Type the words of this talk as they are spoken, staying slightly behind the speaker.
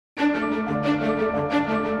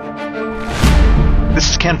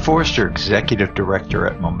Ken Forrester, Executive Director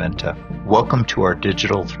at Momenta. Welcome to our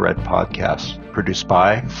Digital Thread podcast, produced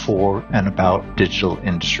by, for, and about digital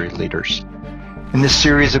industry leaders. In this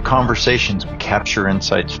series of conversations, we capture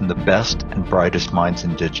insights from the best and brightest minds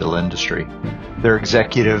in digital industry. They're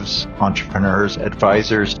executives, entrepreneurs,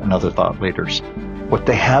 advisors, and other thought leaders. What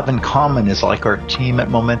they have in common is, like our team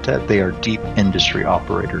at Momenta, they are deep industry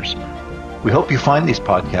operators. We hope you find these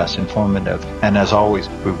podcasts informative, and as always,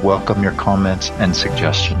 we welcome your comments and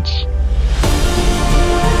suggestions.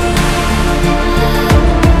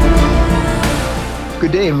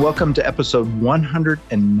 Good day and welcome to episode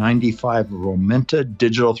 195 of Momenta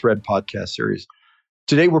Digital Thread podcast series.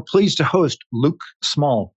 Today we're pleased to host Luke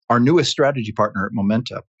Small, our newest strategy partner at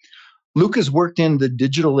Momenta. Luke has worked in the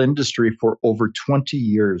digital industry for over 20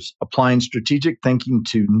 years, applying strategic thinking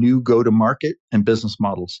to new go-to-market and business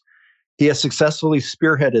models. He has successfully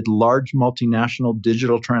spearheaded large multinational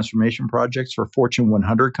digital transformation projects for Fortune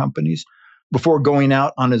 100 companies before going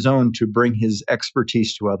out on his own to bring his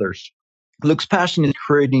expertise to others. Luke's passion is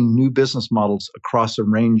creating new business models across a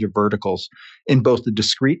range of verticals in both the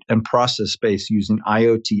discrete and process space using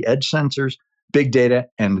IoT edge sensors, big data,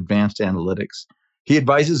 and advanced analytics. He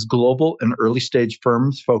advises global and early stage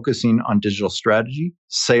firms focusing on digital strategy,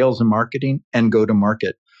 sales and marketing, and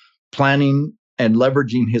go-to-market, planning and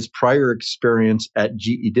leveraging his prior experience at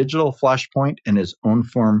GE Digital, Flashpoint, and his own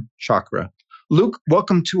firm, Chakra. Luke,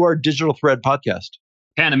 welcome to our Digital Thread podcast.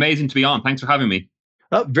 Ken, amazing to be on. Thanks for having me.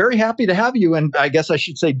 Very happy to have you. And I guess I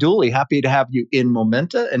should say duly happy to have you in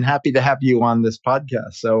Momenta and happy to have you on this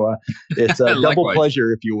podcast. So it's a double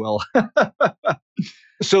pleasure, if you will.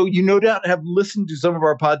 So you no doubt have listened to some of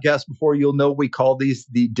our podcasts before. You'll know we call these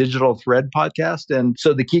the Digital Thread podcast. And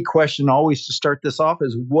so the key question always to start this off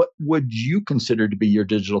is, what would you consider to be your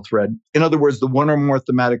digital thread? In other words, the one or more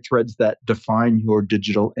thematic threads that define your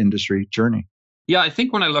digital industry journey. Yeah, I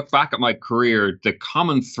think when I look back at my career, the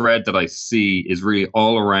common thread that I see is really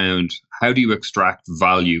all around how do you extract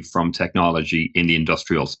value from technology in the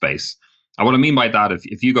industrial space? And what I mean by that,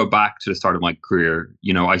 if you go back to the start of my career,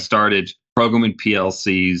 I started programming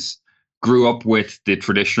PLCs, grew up with the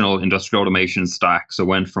traditional industrial automation stack. So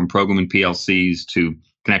went from programming PLCs to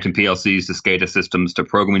connecting PLCs to SCADA systems, to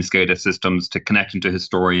programming SCADA systems, to connecting to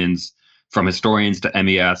historians, from historians to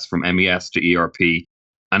MES, from MES to ERP.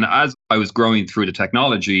 And as I was growing through the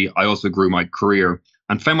technology, I also grew my career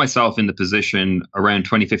and found myself in the position around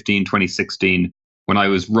 2015, 2016, when I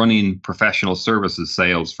was running professional services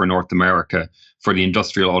sales for North America for the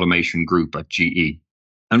industrial automation group at GE.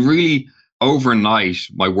 And really, overnight,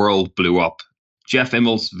 my world blew up. Jeff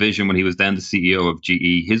Immelt's vision when he was then the CEO of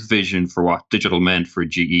GE, his vision for what digital meant for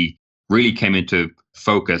GE really came into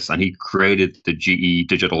focus, and he created the GE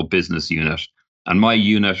Digital Business Unit. And my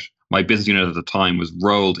business unit at the time was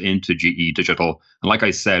rolled into GE Digital. And like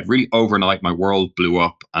I said, really overnight, my world blew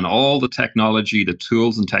up, and all the technology, the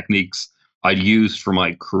tools and techniques I'd used for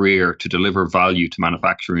my career to deliver value to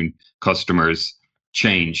manufacturing customers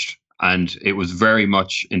changed. And it was very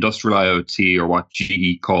much industrial IoT, or what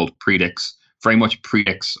GE called predicts, very much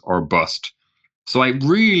predicts or bust. So I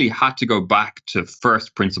really had to go back to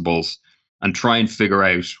first principles and try and figure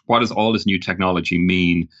out, what does all this new technology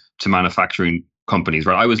mean to manufacturing companies,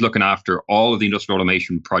 right? I was looking after all of the industrial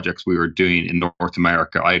automation projects we were doing in North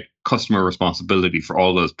America. I had customer responsibility for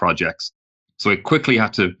all those projects. So I quickly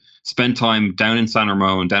had to spend time down in San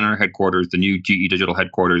Ramon, down in our headquarters, the new GE Digital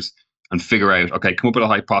headquarters, and figure out, okay, come up with a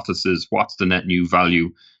hypothesis. What's the net new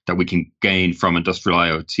value that we can gain from industrial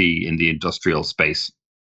IoT in the industrial space?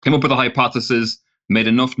 Came up with a hypothesis, made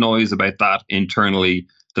enough noise about that internally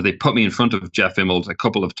that they put me in front of Jeff Immelt a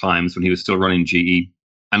couple of times when he was still running GE.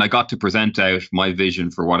 And I got to present out my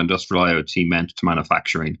vision for what industrial IoT meant to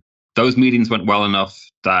manufacturing. Those meetings went well enough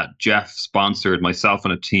that Jeff sponsored myself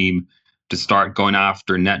and a team to start going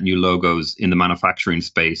after net new logos in the manufacturing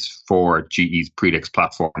space for GE's Predix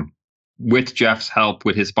platform. With Jeff's help,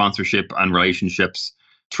 with his sponsorship and relationships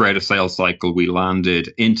throughout a sales cycle, we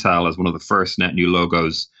landed Intel as one of the first net new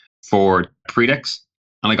logos for Predix.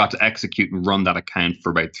 And I got to execute and run that account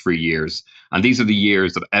for about 3 years. And these are the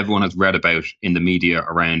years that everyone has read about in the media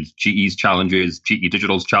around GE's challenges, GE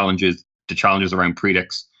Digital's challenges, the challenges around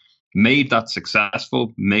Predix. Made that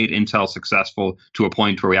successful, made Intel successful to a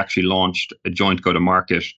point where we actually launched a joint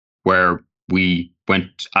go-to-market where we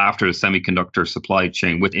went after the semiconductor supply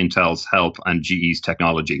chain with Intel's help and GE's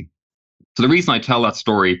technology. So the reason I tell that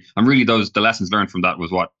story, and really the lessons learned from that,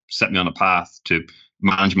 was what set me on a path to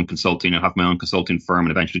management consulting and have my own consulting firm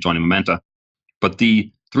and eventually joining Momenta. But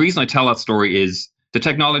the reason I tell that story is the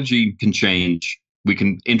technology can change. We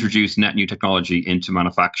can introduce net new technology into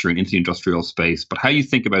manufacturing, into the industrial space. But how you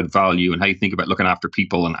think about value and how you think about looking after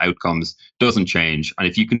people and outcomes doesn't change. And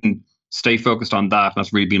if you can stay focused on that, and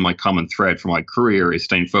that's really been my common thread for my career, is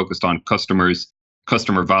staying focused on customers,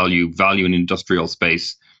 customer value, value in the industrial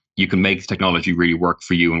space, you can make technology really work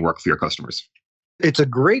for you and work for your customers. It's a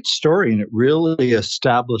great story, and it really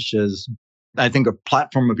establishes, I think, a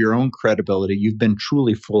platform of your own credibility. You've been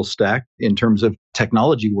truly full stack in terms of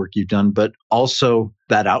technology work you've done, but also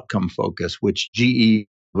that outcome focus, which GE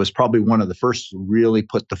was probably one of the first to really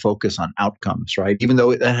put the focus on outcomes, right? Even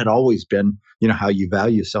though that had always been, how you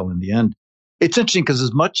value sell in the end. It's interesting because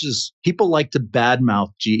as much as people like to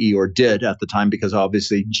badmouth GE, or did at the time, because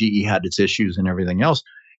obviously GE had its issues and everything else,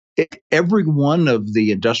 every one of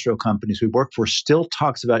the industrial companies we work for still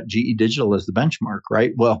talks about GE Digital as the benchmark,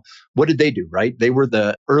 right? Well, what did they do, right? They were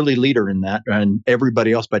the early leader in that, and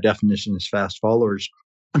everybody else by definition is fast followers.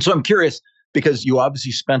 And so I'm curious, because you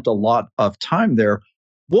obviously spent a lot of time there,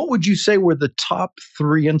 what would you say were the top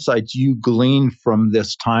 3 insights you gleaned from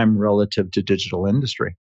this time relative to digital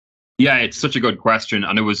industry? Yeah, it's such a good question.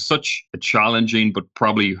 And it was such a challenging, but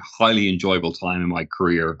probably highly enjoyable time in my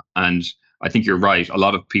career. And I think you're right. A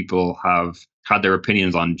lot of people have had their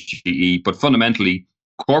opinions on GE, but fundamentally,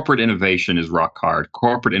 corporate innovation is rock hard.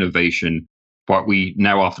 Corporate innovation, what we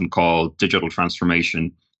now often call digital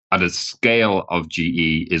transformation, at a scale of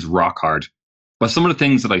GE is rock hard. But some of the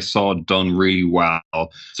things that I saw done really well.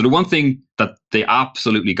 So the one thing that they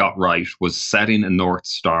absolutely got right was setting a North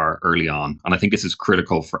Star early on. And I think this is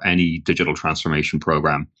critical for any digital transformation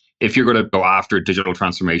program. If you're going to go after digital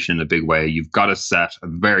transformation in a big way, you've got to set a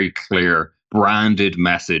very clear branded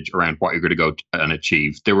message around what you're going to go and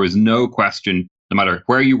achieve. There was no question, no matter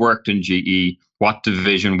where you worked in GE, what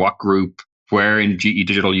division, what group, where in GE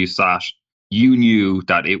Digital you sat, you knew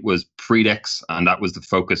that it was Predix, and that was the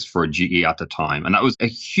focus for GE at the time. And that was a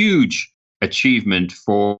huge achievement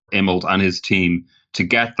for Immelt and his team to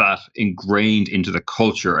get that ingrained into the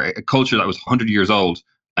culture, a culture that was 100 years old,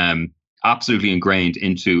 absolutely ingrained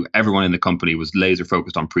into everyone in the company, was laser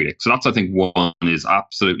focused on Predix. So that's, I think, one, is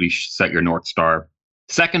absolutely set your North Star.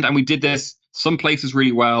 Second, and we did this some places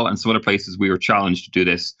really well, and some other places we were challenged to do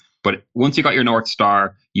this. But once you got your North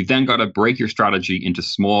Star, you've then got to break your strategy into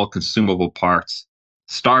small consumable parts.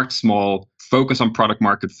 Start small, focus on product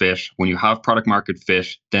market fit. When you have product market fit,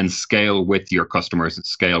 then scale with your customers and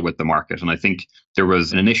scale with the market. And I think there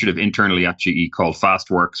was an initiative internally at GE called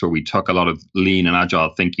FastWorks, where we took a lot of lean and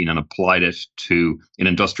agile thinking and applied it to an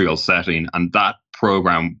industrial setting. And that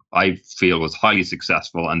program, I feel, was highly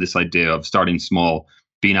successful. And this idea of starting small,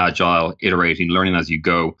 being agile, iterating, learning as you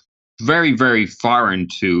go, very, very foreign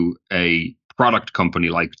to a product company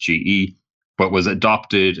like GE, but was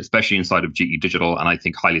adopted, especially inside of GE Digital, and I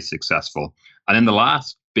think highly successful. And then the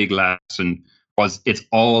last big lesson was it's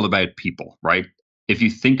all about people, right? If you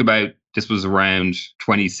think about, this was around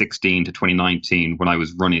 2016 to 2019 when I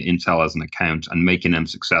was running Intel as an account and making them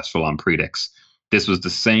successful on Predix. This was the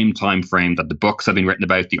same time frame that the books have been written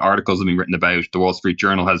about, the articles have been written about, the Wall Street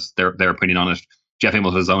Journal has their opinion on it, Jeff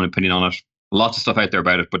Immelt has his own opinion on it. Lots of stuff out there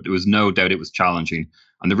about it, but there was no doubt it was challenging.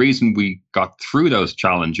 And the reason we got through those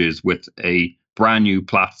challenges with a brand new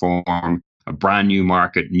platform, a brand new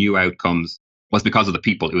market, new outcomes, was because of the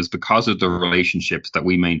people. It was because of the relationships that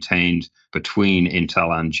we maintained between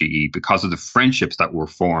Intel and GE, because of the friendships that were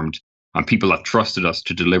formed and people that trusted us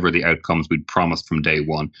to deliver the outcomes we'd promised from day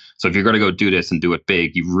one. So if you're going to go do this and do it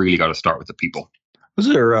big, you've really got to start with the people.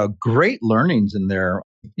 Those are great learnings in there.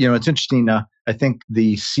 It's interesting. I think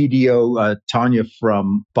the CDO, Tanya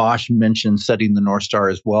from Bosch, mentioned setting the North Star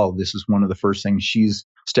as well. This is one of the first things she's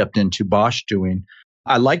stepped into Bosch doing.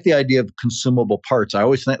 I like the idea of consumable parts. I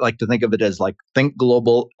always like to think of it as like think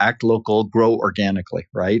global, act local, grow organically,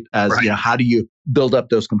 right? As right. How do you build up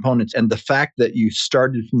those components? And the fact that you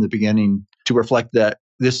started from the beginning to reflect that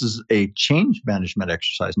this is a change management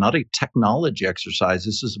exercise, not a technology exercise.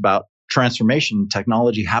 This is about transformation.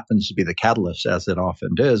 Technology happens to be the catalyst, as it often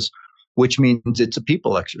is, which means it's a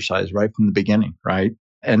people exercise right from the beginning, right?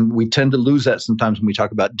 And we tend to lose that sometimes when we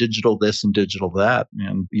talk about digital this and digital that,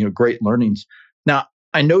 and great learnings. Now,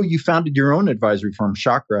 I know you founded your own advisory firm,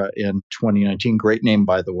 Chakra, in 2019. Great name,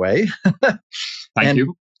 by the way. Thank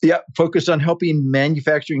you. Yeah, focused on helping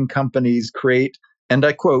manufacturing companies create, and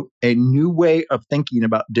I quote, a new way of thinking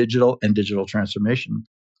about digital and digital transformation.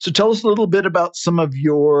 So tell us a little bit about some of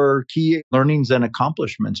your key learnings and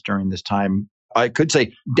accomplishments during this time. I could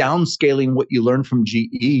say downscaling what you learned from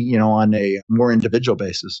GE, on a more individual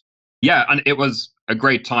basis. Yeah, and it was a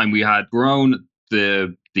great time. We had grown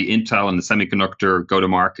the Intel and the semiconductor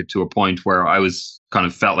go-to-market to a point where I was kind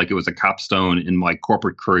of felt like it was a capstone in my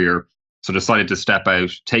corporate career. So decided to step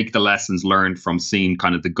out, take the lessons learned from seeing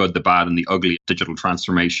kind of the good, the bad, and the ugly digital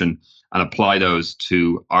transformation and apply those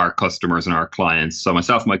to our customers and our clients. So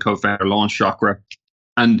myself and my co-founder launched Chakra.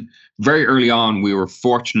 And very early on, we were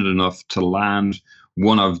fortunate enough to land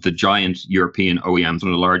one of the giant European OEMs,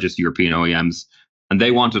 one of the largest European OEMs. And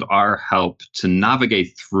they wanted our help to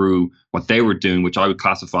navigate through what they were doing, which I would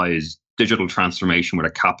classify as digital transformation with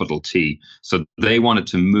a capital T. So they wanted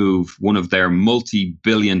to move one of their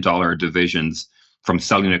multi-billion-dollar divisions from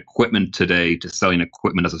selling equipment today to selling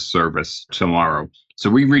equipment as a service tomorrow. So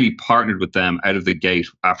we really partnered with them out of the gate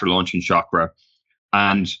after launching Chakra.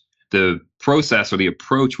 And the process or the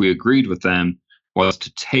approach we agreed with them was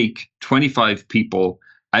to take 25 people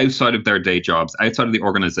outside of their day jobs, outside of the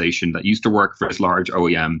organization that used to work for this large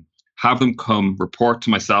OEM, have them come report to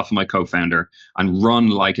myself and my co-founder and run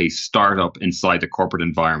like a startup inside the corporate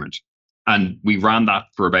environment. And we ran that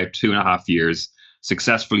for about 2.5 years,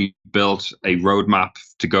 successfully built a roadmap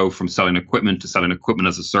to go from selling equipment to selling equipment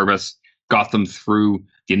as a service, got them through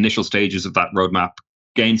the initial stages of that roadmap,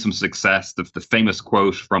 gained some success. The famous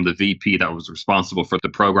quote from the VP that was responsible for the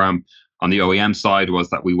program on the OEM side was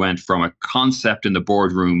that we went from a concept in the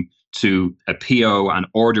boardroom to a PO and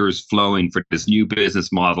orders flowing for this new business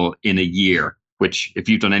model in a year, which if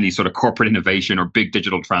you've done any sort of corporate innovation or big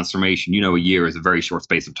digital transformation, you know a year is a very short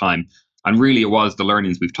space of time. And really it was the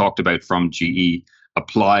learnings we've talked about from GE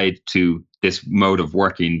applied to this mode of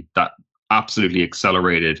working that absolutely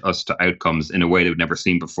accelerated us to outcomes in a way that we'd never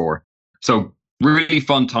seen before. So really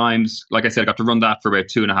fun times. Like I said, I got to run that for about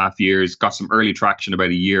 2.5 years, got some early traction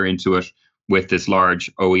about a year into it with this large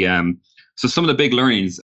OEM. So some of the big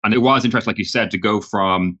learnings, and it was interesting, like you said, to go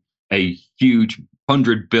from a huge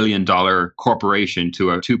 $100 billion corporation to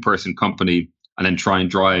a 2-person company and then try and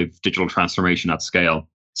drive digital transformation at scale.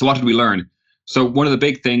 So what did we learn? So one of the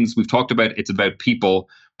big things we've talked about, it's about people,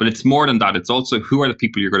 but it's more than that. It's also who are the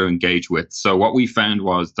people you're going to engage with. So what we found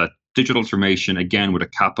was that digital transformation, again, with a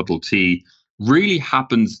capital T, really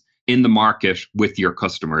happens in the market with your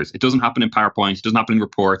customers. It doesn't happen in PowerPoints, it doesn't happen in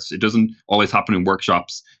reports, it doesn't always happen in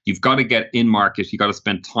workshops. You've got to get in market, you've got to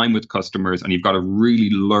spend time with customers, and you've got to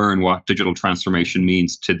really learn what digital transformation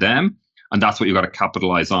means to them. And that's what you've got to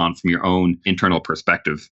capitalize on from your own internal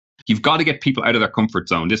perspective. You've got to get people out of their comfort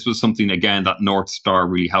zone. This was something, again, that North Star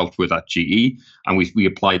really helped with at GE. And we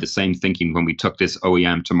applied the same thinking when we took this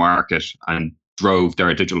OEM to market and drove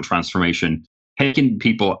their digital transformation, taking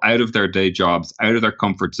people out of their day jobs, out of their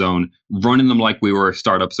comfort zone, running them like we were a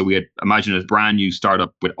startup. So we had imagined a brand new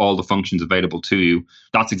startup with all the functions available to you.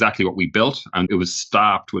 That's exactly what we built. And it was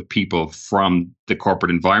staffed with people from the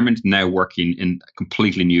corporate environment now working in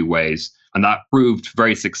completely new ways. And that proved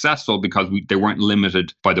very successful because they weren't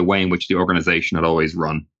limited by the way in which the organization had always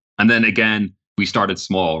run. And then again, we started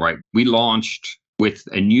small, right? We launched with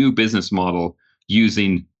a new business model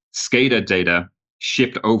using SCADA data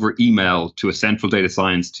shipped over email to a central data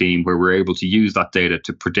science team where we're able to use that data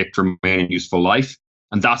to predict remaining useful life.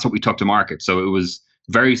 And that's what we took to market. So it was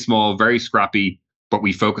very small, very scrappy, but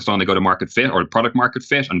we focused on the go-to-market fit or the product market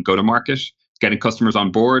fit and go-to-market, getting customers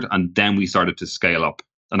on board. And then we started to scale up.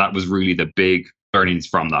 And that was really the big learnings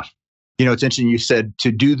from that. You know, it's interesting you said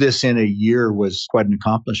to do this in a year was quite an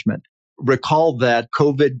accomplishment. Recall that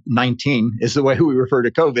COVID-19 is the way we refer to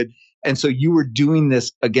COVID. And so you were doing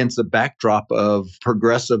this against the backdrop of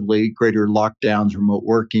progressively greater lockdowns, remote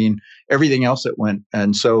working, everything else that went.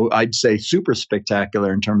 And so I'd say super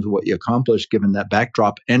spectacular in terms of what you accomplished given that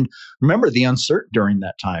backdrop. And remember the uncertainty during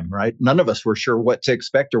that time, right? None of us were sure what to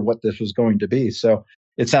expect or what this was going to be. So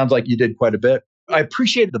it sounds like you did quite a bit. I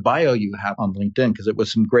appreciated the bio you have on LinkedIn because it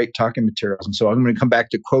was some great talking materials. And so I'm going to come back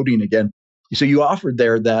to quoting again. So you offered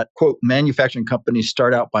there that, quote, manufacturing companies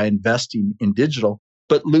start out by investing in digital,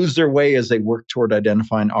 but lose their way as they work toward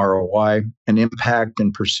identifying ROI and impact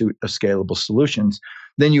in pursuit of scalable solutions.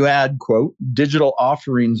 Then you add, quote, digital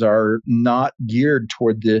offerings are not geared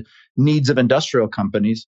toward the needs of industrial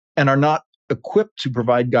companies and are not equipped to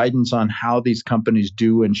provide guidance on how these companies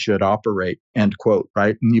do and should operate, end quote,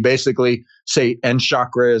 right? And you basically say, and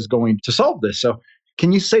Chakra is going to solve this. So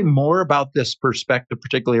can you say more about this perspective,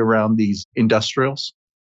 particularly around these industrials?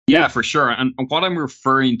 Yeah, for sure. And what I'm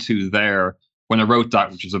referring to there when I wrote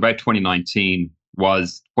that, which was about 2019,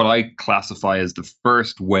 was what I classify as the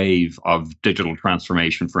first wave of digital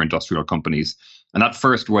transformation for industrial companies. And that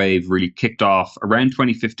first wave really kicked off around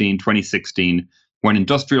 2015, 2016, when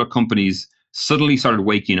industrial companies suddenly started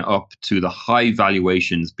waking up to the high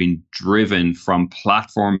valuations being driven from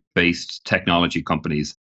platform-based technology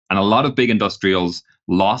companies. And a lot of big industrials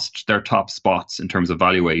lost their top spots in terms of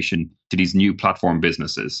valuation to these new platform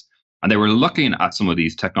businesses. And they were looking at some of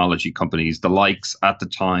these technology companies, the likes at the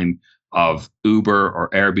time of Uber or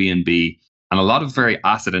Airbnb, and a lot of very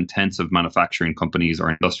asset intensive manufacturing companies or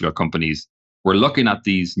industrial companies were looking at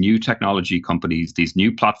these new technology companies, these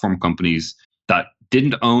new platform companies that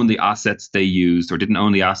didn't own the assets they used or didn't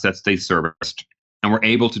own the assets they serviced and were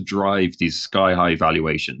able to drive these sky high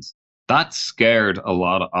valuations. That scared a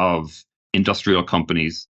lot of industrial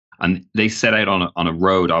companies, and they set out on a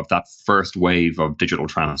road of that first wave of digital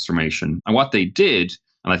transformation. And what they did,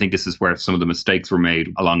 and I think this is where some of the mistakes were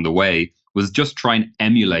made along the way, was just try and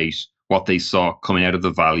emulate what they saw coming out of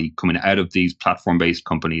the valley, coming out of these platform-based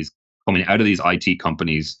companies, coming out of these IT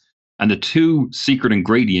companies. And the two secret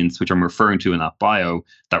ingredients, which I'm referring to in that bio,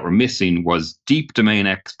 that were missing was deep domain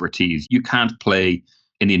expertise. You can't play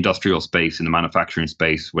in the industrial space, in the manufacturing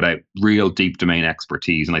space, without real deep domain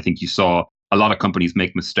expertise. And I think you saw a lot of companies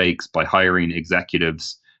make mistakes by hiring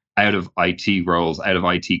executives out of IT roles, out of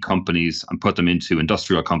IT companies, and put them into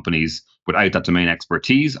industrial companies without that domain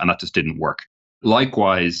expertise. And that just didn't work.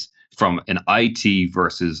 Likewise, from an IT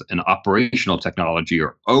versus an operational technology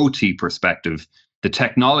or OT perspective, the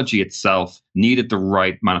technology itself needed the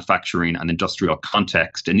right manufacturing and industrial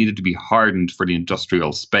context. It needed to be hardened for the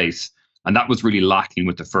industrial space. And that was really lacking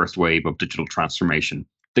with the first wave of digital transformation.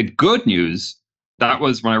 The good news, that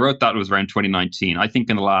was when I wrote that, it was around 2019. I think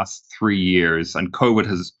in the last 3 years, and COVID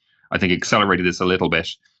has, I think, accelerated this a little bit,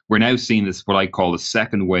 we're now seeing this, what I call the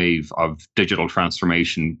second wave of digital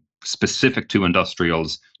transformation specific to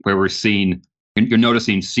industrials, where we're seeing, you're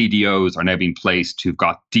noticing CDOs are now being placed who've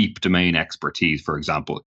got deep domain expertise, for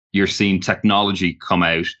example. You're seeing technology come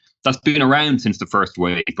out that's been around since the first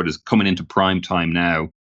wave, but is coming into prime time now,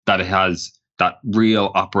 that it has that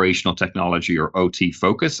real operational technology or OT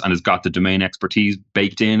focus and has got the domain expertise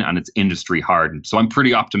baked in and it's industry hardened. So I'm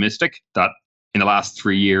pretty optimistic that in the last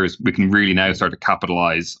 3 years, we can really now start to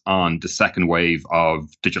capitalize on the second wave of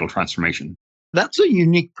digital transformation. That's a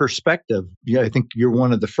unique perspective. Yeah, I think you're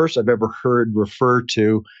one of the first I've ever heard refer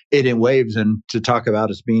to it in waves and to talk about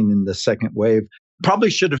as being in the second wave. Probably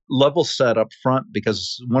should have level set up front,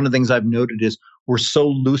 because one of the things I've noted is we're so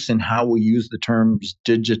loose in how we use the terms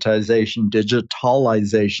digitization,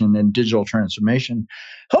 digitalization, and digital transformation.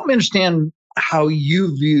 Help me understand how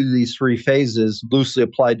you view these three phases loosely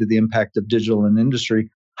applied to the impact of digital in industry,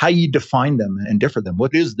 how you define them and differ them.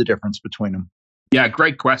 What is the difference between them? Yeah,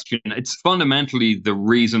 great question. It's fundamentally the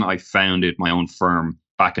reason I founded my own firm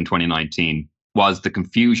back in 2019 was the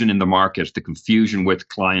confusion in the market, the confusion with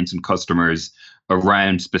clients and customers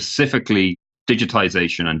around specifically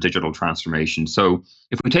digitization and digital transformation. So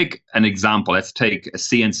if we take an example, let's take a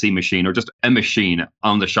CNC machine or just a machine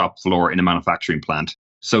on the shop floor in a manufacturing plant.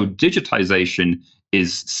 So digitization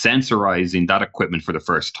is sensorizing that equipment for the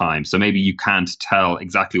first time. So maybe you can't tell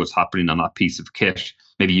exactly what's happening on that piece of kit.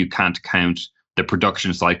 Maybe you can't count the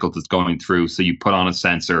production cycle that's going through. So you put on a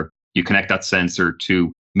sensor, you connect that sensor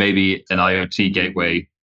to maybe an IoT gateway,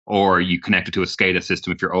 or you connect it to a SCADA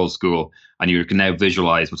system if you're old school, and you can now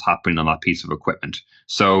visualize what's happening on that piece of equipment.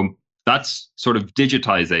 So that's sort of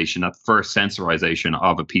digitization, that first sensorization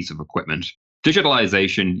of a piece of equipment.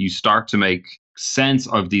 Digitalization, you start to make sense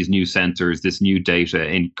of these new sensors, this new data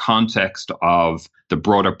in context of the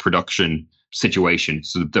broader production situation.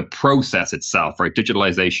 So the process itself, right?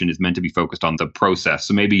 Digitalization is meant to be focused on the process.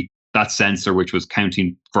 So maybe that sensor, which was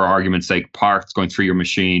counting, for argument's sake, parts going through your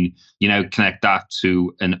machine, you now connect that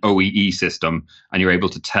to an OEE system, and you're able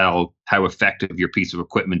to tell how effective your piece of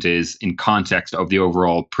equipment is in context of the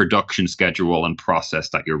overall production schedule and process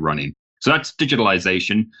that you're running. So that's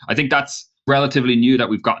digitalization. I think that's relatively new that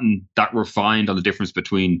we've gotten that refined on the difference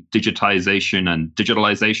between digitization and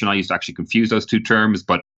digitalization. I used to actually confuse those two terms,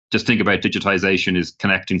 but just think about digitization is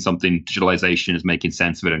connecting something. Digitalization is making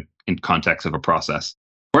sense of it in context of a process.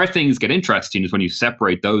 Where things get interesting is when you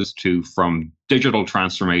separate those two from digital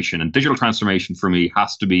transformation. And digital transformation for me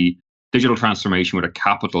has to be digital transformation with a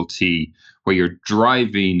capital T, where you're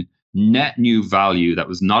driving net new value that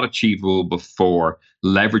was not achievable before,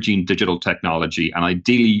 leveraging digital technology. And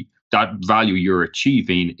ideally, that value you're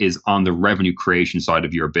achieving is on the revenue creation side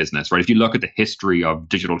of your business, right? If you look at the history of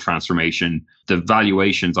digital transformation, the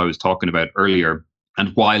valuations I was talking about earlier,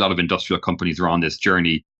 and why a lot of industrial companies are on this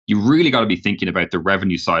journey, you really got to be thinking about the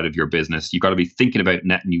revenue side of your business. You've got to be thinking about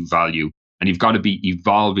net new value, and you've got to be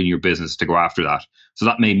evolving your business to go after that. So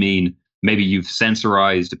that may mean maybe you've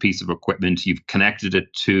sensorized a piece of equipment, you've connected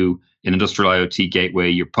it to an industrial IoT gateway,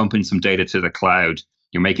 you're pumping some data to the cloud,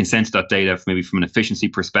 you're making sense of that data maybe from an efficiency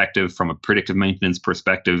perspective, from a predictive maintenance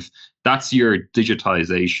perspective. That's your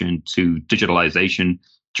digitization to digitalization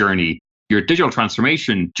journey. Your digital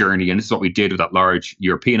transformation journey, and this is what we did with that large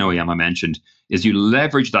European OEM I mentioned, is you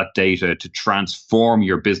leverage that data to transform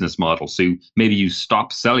your business model. So maybe you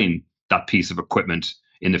stop selling that piece of equipment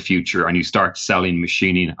in the future and you start selling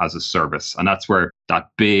machining as a service. And that's where that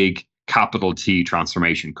big capital T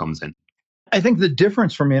transformation comes in. I think the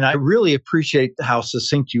difference for me, and I really appreciate how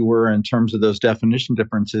succinct you were in terms of those definition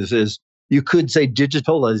differences, is you could say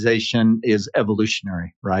digitalization is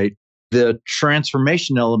evolutionary, right? The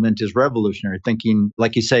transformation element is revolutionary, thinking,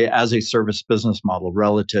 like you say, as a service business model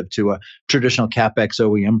relative to a traditional CapEx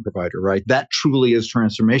OEM provider, right? That truly is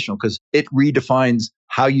transformational because it redefines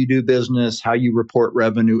how you do business, how you report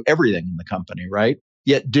revenue, everything in the company, right?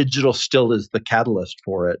 Yet digital still is the catalyst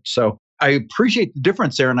for it. So I appreciate the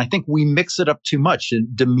difference there. And I think we mix it up too much,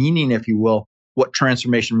 demeaning, if you will, what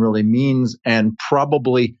transformation really means, and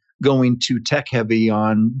probably going too tech heavy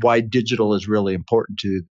on why digital is really important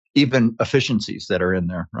to even efficiencies that are in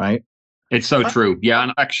there, right? It's so true. Yeah.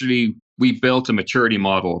 And actually, we built a maturity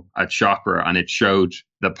model at Chakra and it showed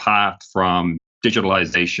the path from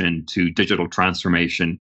digitalization to digital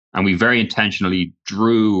transformation. And we very intentionally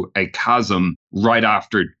drew a chasm right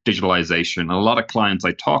after digitalization. And a lot of clients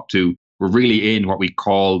I talked to were really in what we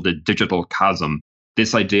call the digital chasm.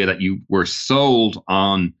 This idea that you were sold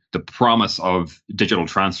on the promise of digital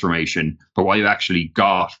transformation, but what you actually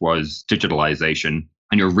got was digitalization.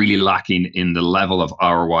 And you're really lacking in the level of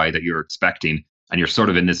ROI that you're expecting. And you're sort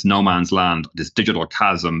of in this no man's land, this digital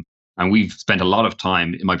chasm. And we've spent a lot of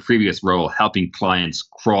time in my previous role helping clients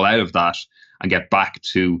crawl out of that and get back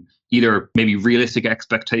to either maybe realistic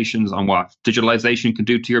expectations on what digitalization can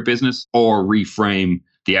do to your business, or reframe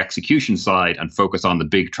the execution side and focus on the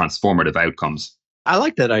big transformative outcomes. I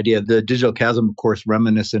like that idea. The digital chasm, of course,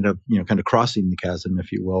 reminiscent of, kind of crossing the chasm,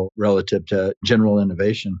 if you will, relative to general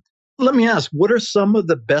innovation. Let me ask, what are some of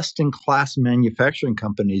the best-in-class manufacturing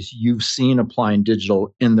companies you've seen applying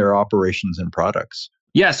digital in their operations and products?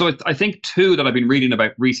 Yeah, so I think two that I've been reading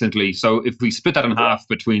about recently. So if we split that in half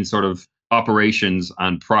between sort of operations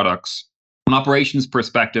and products, from an operations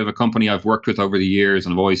perspective, a company I've worked with over the years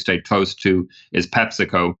and I've always stayed close to is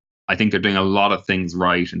PepsiCo. I think they're doing a lot of things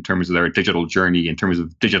right in terms of their digital journey, in terms of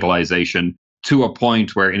digitalization, to a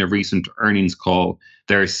point where in a recent earnings call,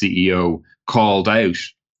 their CEO called out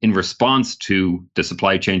in response to the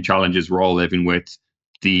supply chain challenges we're all living with,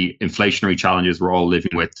 the inflationary challenges we're all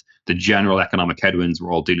living with, the general economic headwinds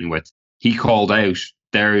we're all dealing with. He called out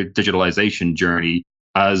their digitalization journey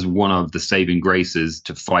as one of the saving graces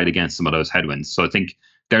to fight against some of those headwinds. So I think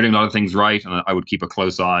they're doing a lot of things right, and I would keep a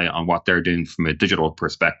close eye on what they're doing from a digital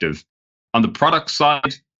perspective. On the product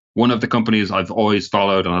side, one of the companies I've always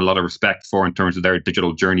followed and a lot of respect for in terms of their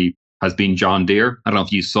digital journey has been John Deere. I don't know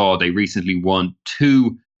if you saw, they recently won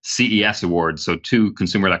 2 CES awards, so 2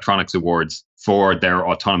 Consumer Electronics Awards for their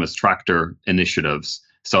autonomous tractor initiatives.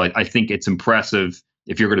 So I think it's impressive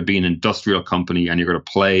if you're going to be an industrial company and you're going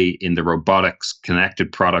to play in the robotics,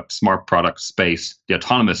 connected product, smart product space, the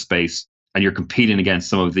autonomous space, and you're competing against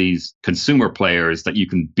some of these consumer players, that you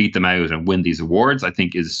can beat them out and win these awards, I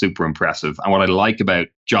think is super impressive. And what I like about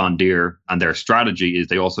John Deere and their strategy is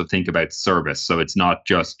they also think about service. So it's not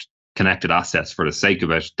just connected assets for the sake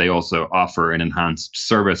of it. They also offer an enhanced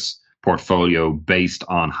service portfolio based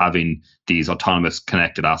on having these autonomous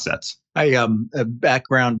connected assets. I a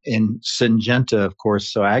background in Syngenta, of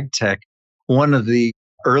course, so ag tech. One of the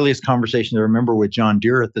earliest conversations I remember with John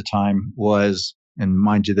Deere at the time was, and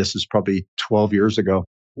mind you, this is probably 12 years ago,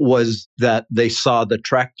 was that they saw the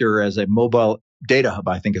tractor as a mobile data hub,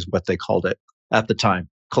 I think is what they called it at the time,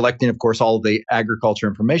 collecting, of course, all the agriculture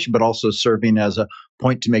information, but also serving as a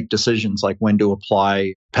point to make decisions like when to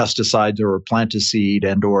apply pesticides or plant a seed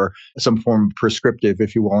and or some form of prescriptive,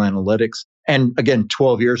 if you will, analytics. And again,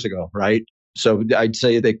 12 years ago, right? So I'd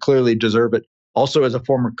say they clearly deserve it. Also, as a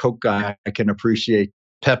former Coke guy, I can appreciate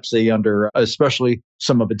Pepsi under especially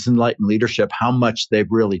some of its enlightened leadership, how much they've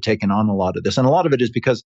really taken on a lot of this. And a lot of it is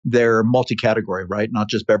because they're multi-category, right? Not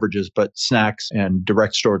just beverages, but snacks and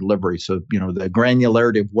direct store delivery. So, the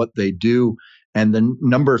granularity of what they do and the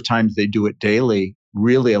number of times they do it daily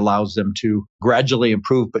really allows them to gradually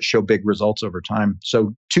improve, but show big results over time.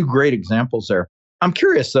 So 2 great examples there. I'm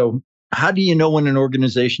curious though, how do you know when an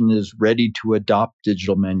organization is ready to adopt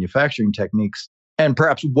digital manufacturing techniques? And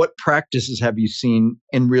perhaps what practices have you seen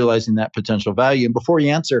in realizing that potential value? And before you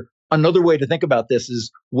answer, another way to think about this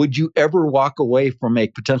is, would you ever walk away from a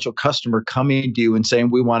potential customer coming to you and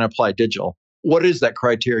saying, we want to apply digital? What is that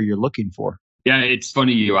criteria you're looking for? Yeah, it's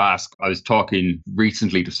funny you ask. I was talking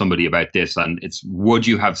recently to somebody about this, and it's, would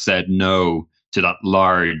you have said no to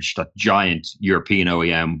that giant European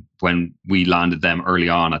OEM when we landed them early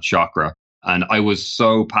on at Chakra? And I was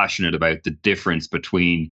so passionate about the difference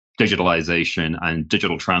between digitalization and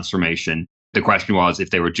digital transformation. The question was,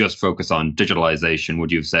 if they were just focused on digitalization,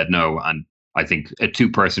 would you have said no? And I think a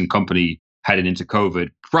two-person company headed into COVID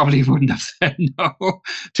probably wouldn't have said no.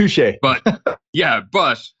 Touche. But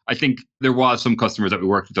but I think there was some customers that we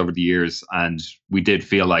worked with over the years, and we did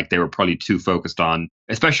feel like they were probably too focused on,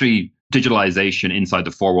 especially digitalization inside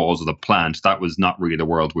the four walls of the plant. That was not really the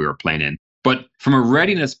world we were playing in. But from a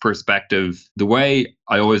readiness perspective, the way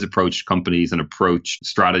I always approached companies and approached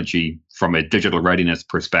strategy from a digital readiness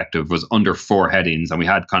perspective was under four headings. And we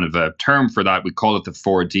had kind of a term for that. We call it the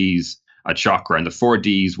 4Ds at Chakra. And the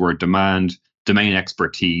 4Ds were demand, domain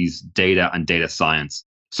expertise, data, and data science.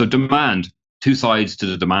 So demand, two sides to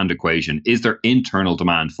the demand equation. Is there internal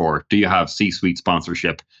demand for it? Do you have C-suite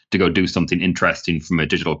sponsorship to go do something interesting from a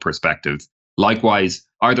digital perspective? Likewise,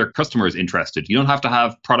 are there customers interested? You don't have to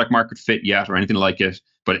have product market fit yet or anything like it,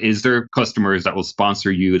 but is there customers that will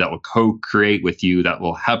sponsor you, that will co-create with you, that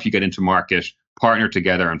will help you get into market, partner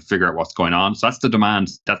together and figure out what's going on? So that's the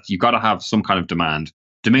demand. That you've got to have some kind of demand.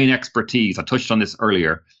 Domain expertise, I touched on this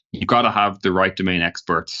earlier. You've got to have the right domain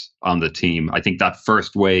experts on the team. I think that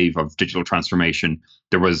first wave of digital transformation,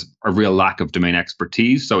 there was a real lack of domain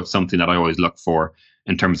expertise. So it's something that I always look for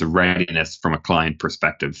in terms of readiness from a client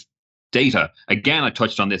perspective. Data, again, I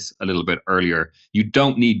touched on this a little bit earlier. You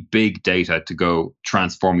don't need big data to go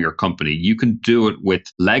transform your company. You can do it with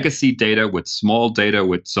legacy data, with small data,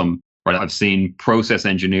 with some, right? I've seen process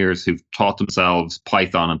engineers who've taught themselves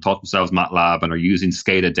Python and taught themselves MATLAB and are using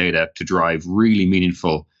SCADA data to drive really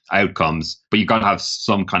meaningful outcomes. But you've got to have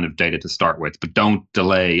some kind of data to start with, but don't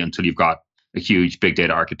delay until you've got a huge big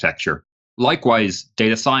data architecture. Likewise,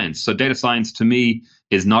 data science. So data science to me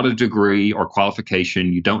is not a degree or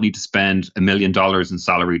qualification. You don't need to spend $1 million in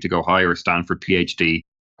salary to go hire a Stanford PhD.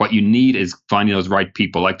 What you need is finding those right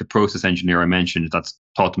people, like the process engineer I mentioned that's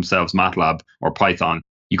taught themselves MATLAB or Python.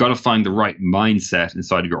 You got to find the right mindset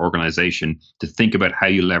inside of your organization to think about how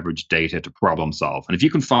you leverage data to problem solve. And if you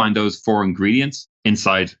can find those four ingredients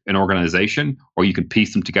inside an organization, or you can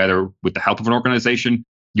piece them together with the help of an organization,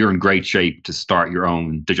 you're in great shape to start your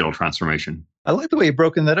own digital transformation. I like the way you've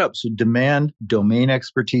broken that up. So demand, domain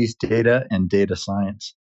expertise, data, and data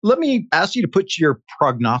science. Let me ask you to put your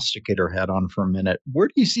prognosticator hat on for a minute. Where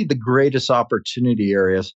do you see the greatest opportunity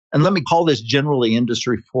areas? And let me call this generally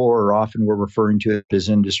Industry 4, or often we're referring to it as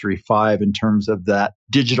Industry 5 in terms of that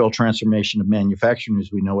digital transformation of manufacturing as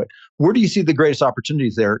we know it. Where do you see the greatest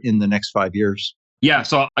opportunities there in the next 5 years? Yeah,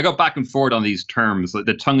 so I go back and forth on these terms.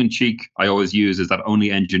 The tongue-in-cheek I always use is that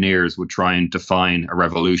only engineers would try and define a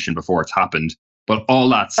revolution before it's happened. But all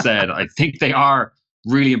that said, I think they are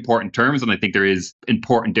really important terms, and I think there is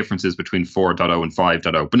important differences between 4.0 and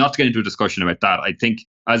 5.0. But not to get into a discussion about that, I think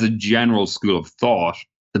as a general school of thought,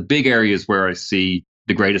 the big areas where I see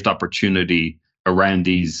the greatest opportunity around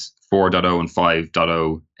these 4.0 and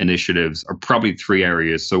 5.0 initiatives are probably three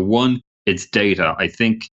areas. So one, it's data. I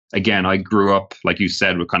think, again, I grew up, like you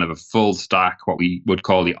said, with kind of a full stack, what we would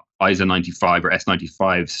call the ISA 95 or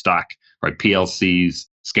S95 stack, right? PLCs,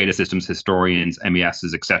 SCADA systems historians,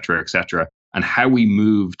 MESs, et cetera, and how we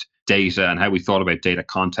moved data and how we thought about data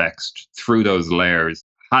context through those layers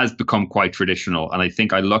has become quite traditional. And I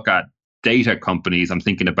think I look at data companies, I'm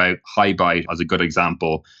thinking about HighByte as a good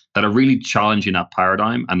example, that are really challenging that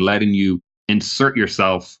paradigm and letting you insert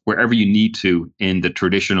yourself wherever you need to in the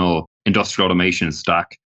traditional industrial automation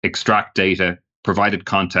stack, extract data, provided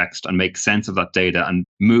context, and make sense of that data and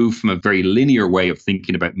move from a very linear way of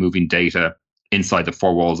thinking about moving data inside the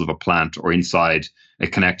four walls of a plant or inside a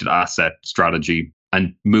connected asset strategy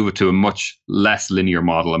and move it to a much less linear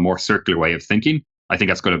model, a more circular way of thinking. I think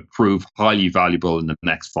that's going to prove highly valuable in the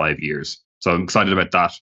next 5 years. So I'm excited about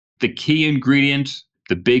that. The key ingredient,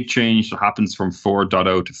 the big change that happens from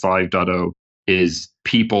 4.0 to 5.0 is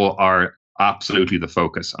people are absolutely the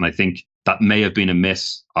focus. And I think that may have been a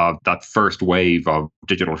miss of that first wave of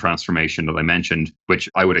digital transformation that I mentioned, which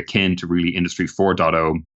I would akin to really Industry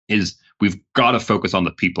 4.0, is we've got to focus on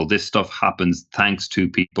the people. This stuff happens thanks to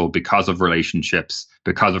people, because of relationships,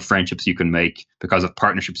 because of friendships you can make, because of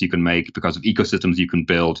partnerships you can make, because of ecosystems you can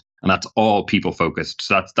build. And that's all people focused.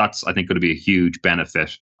 So that's I think, going to be a huge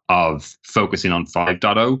benefit of focusing on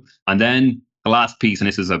 5.0. And then the last piece, and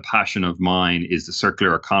this is a passion of mine, is the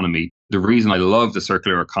circular economy. The reason I love the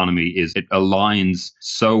circular economy is it aligns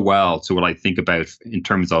so well to what I think about in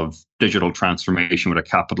terms of digital transformation with a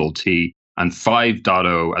capital T. And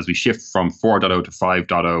 5.0, as we shift from 4.0 to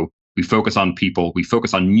 5.0, we focus on people, we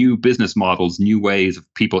focus on new business models, new ways of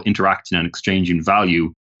people interacting and exchanging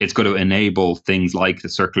value. It's going to enable things like the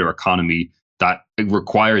circular economy that it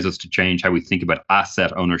requires us to change how we think about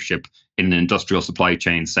asset ownership in an industrial supply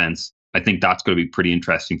chain sense. I think that's going to be pretty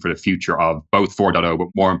interesting for the future of both 4.0, but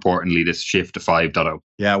more importantly, this shift to 5.0.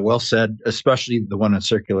 Yeah, well said, especially the one on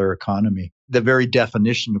circular economy. the very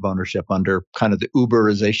definition of ownership under kind of the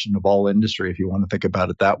Uberization of all industry, if you want to think about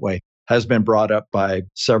it that way, has been brought up by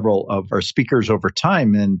several of our speakers over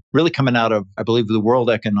time and really coming out of, I believe, the World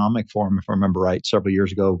Economic Forum, if I remember right, several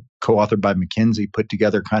years ago, co-authored by McKinsey, put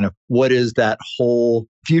together kind of what is that whole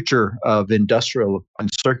future of industrial and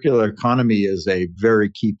circular economy is a very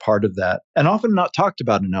key part of that. And often not talked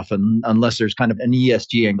about enough unless there's kind of an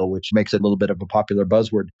ESG angle, which makes it a little bit of a popular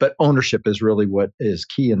buzzword. But ownership is really what is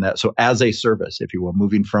key in that. So as a service, if you will,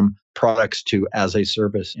 moving from products to as a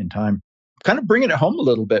service in time. Kind of bringing it home a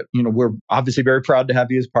little bit. We're obviously very proud to have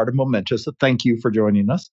you as part of Momenta. So thank you for joining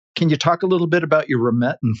us. Can you talk a little bit about your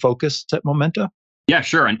remit and focus at Momenta? Yeah,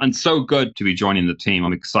 sure. And so good to be joining the team.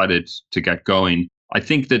 I'm excited to get going. I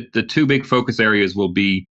think that the two big focus areas will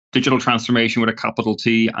be digital transformation with a capital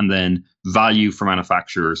T and then value for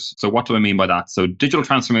manufacturers. So what do I mean by that? So digital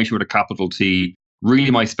transformation with a capital T,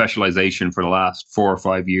 really my specialization for the last 4 or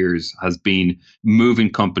 5 years has been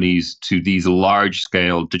moving companies to these large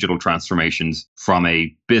scale digital transformations from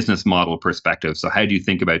a business model perspective. So how do you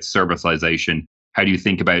think about servicization? How do you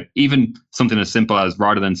think about even something as simple as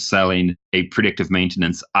rather than selling a predictive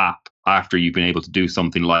maintenance app after you've been able to do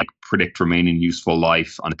something like predict remaining useful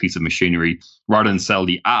life on a piece of machinery, rather than sell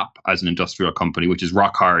the app as an industrial company, which is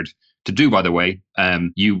rock hard to do, by the way,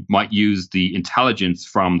 you might use the intelligence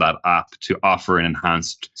from that app to offer an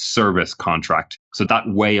enhanced service contract. So that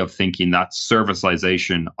way of thinking, that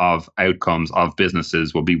servicization of outcomes of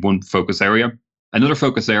businesses will be one focus area. Another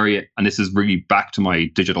focus area, and this is really back to my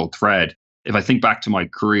digital thread. If I think back to my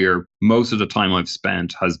career, most of the time I've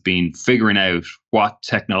spent has been figuring out what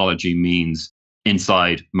technology means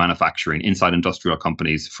inside manufacturing, inside industrial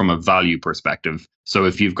companies from a value perspective. So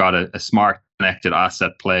if you've got a smart connected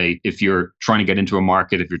asset play, if you're trying to get into a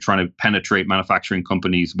market, if you're trying to penetrate manufacturing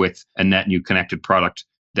companies with a net new connected product,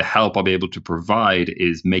 the help I'll be able to provide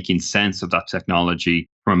is making sense of that technology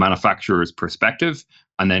from a manufacturer's perspective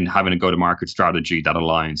and then having a go-to-market strategy that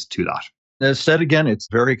aligns to that. As said again, it's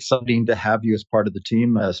very exciting to have you as part of the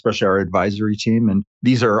team, especially our advisory team. And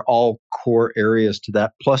these are all core areas to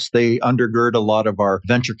that. Plus, they undergird a lot of our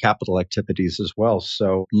venture capital activities as well.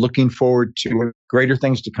 So looking forward to greater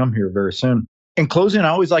things to come here very soon. In closing, I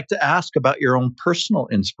always like to ask about your own personal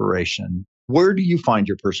inspiration. Where do you find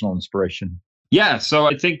your personal inspiration? Yeah, so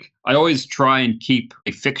I think I always try and keep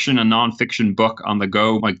a fiction and nonfiction book on the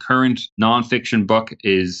go. My current nonfiction book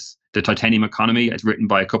is The Titanium Economy. It's written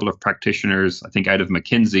by a couple of practitioners, I think out of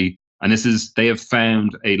McKinsey. And they have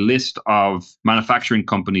found a list of manufacturing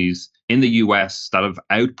companies in the US that have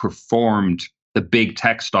outperformed the big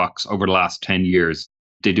tech stocks over the last 10 years.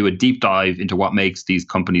 They do a deep dive into what makes these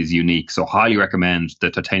companies unique. So highly recommend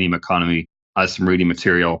The Titanium Economy as some reading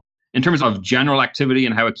material. In terms of general activity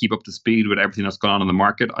and how I keep up to speed with everything that's going on in the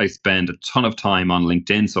market, I spend a ton of time on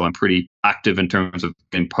LinkedIn. So I'm pretty active in terms of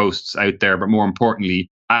getting posts out there, but more importantly,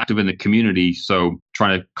 active in the community. So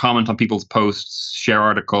trying to comment on people's posts, share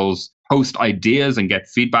articles, post ideas and get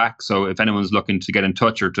feedback. So if anyone's looking to get in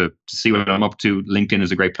touch or to see what I'm up to, LinkedIn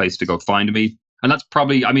is a great place to go find me. And that's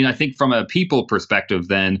probably, I think from a people perspective,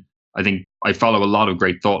 then I think I follow a lot of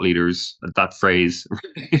great thought leaders. That phrase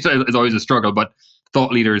is always a struggle, but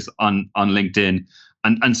thought leaders on LinkedIn.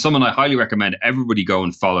 And someone I highly recommend everybody go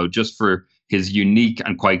and follow just for his unique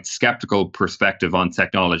and quite skeptical perspective on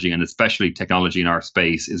technology, and especially technology in our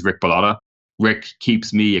space, is Rick Bellotta. Rick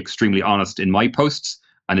keeps me extremely honest in my posts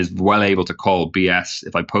and is well able to call BS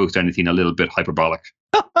if I post anything a little bit hyperbolic.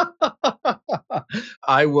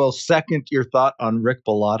 I will second your thought on Rick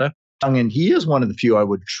Bellotta. And he is one of the few I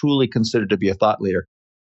would truly consider to be a thought leader.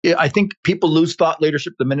 I think people lose thought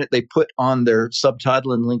leadership the minute they put on their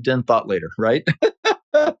subtitle in LinkedIn, thought leader, right?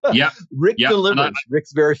 Yeah. Rick delivers.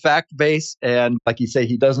 Rick's very fact-based. And like you say,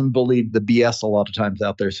 he doesn't believe the BS a lot of times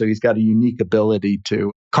out there. So he's got a unique ability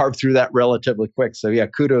to carve through that relatively quick. So yeah,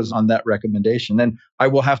 kudos on that recommendation. And I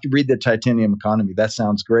will have to read The Titanium Economy. That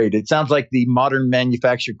sounds great. It sounds like the modern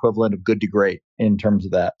manufacturing equivalent of Good to Great in terms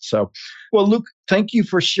of that. So, well, Luke, thank you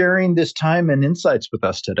for sharing this time and insights with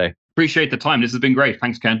us today. Appreciate the time. This has been great.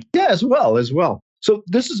 Thanks, Ken. Yeah, as well. So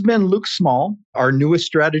this has been Luke Small, our newest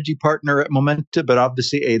strategy partner at Momenta, but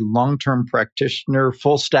obviously a long-term practitioner,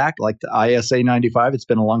 full stack like the ISA 95. It's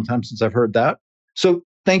been a long time since I've heard that. So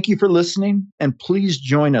thank you for listening, and please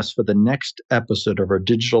join us for the next episode of our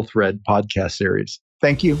Digital Thread podcast series.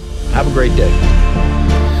 Thank you. Have a great day.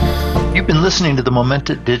 You've been listening to the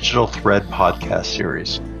Momenta Digital Thread podcast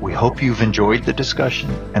series. We hope you've enjoyed the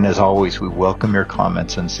discussion, and as always, we welcome your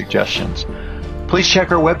comments and suggestions. Please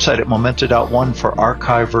check our website at momenta.one for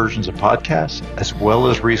archive versions of podcasts, as well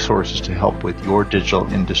as resources to help with your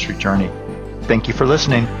digital industry journey. Thank you for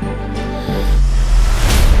listening.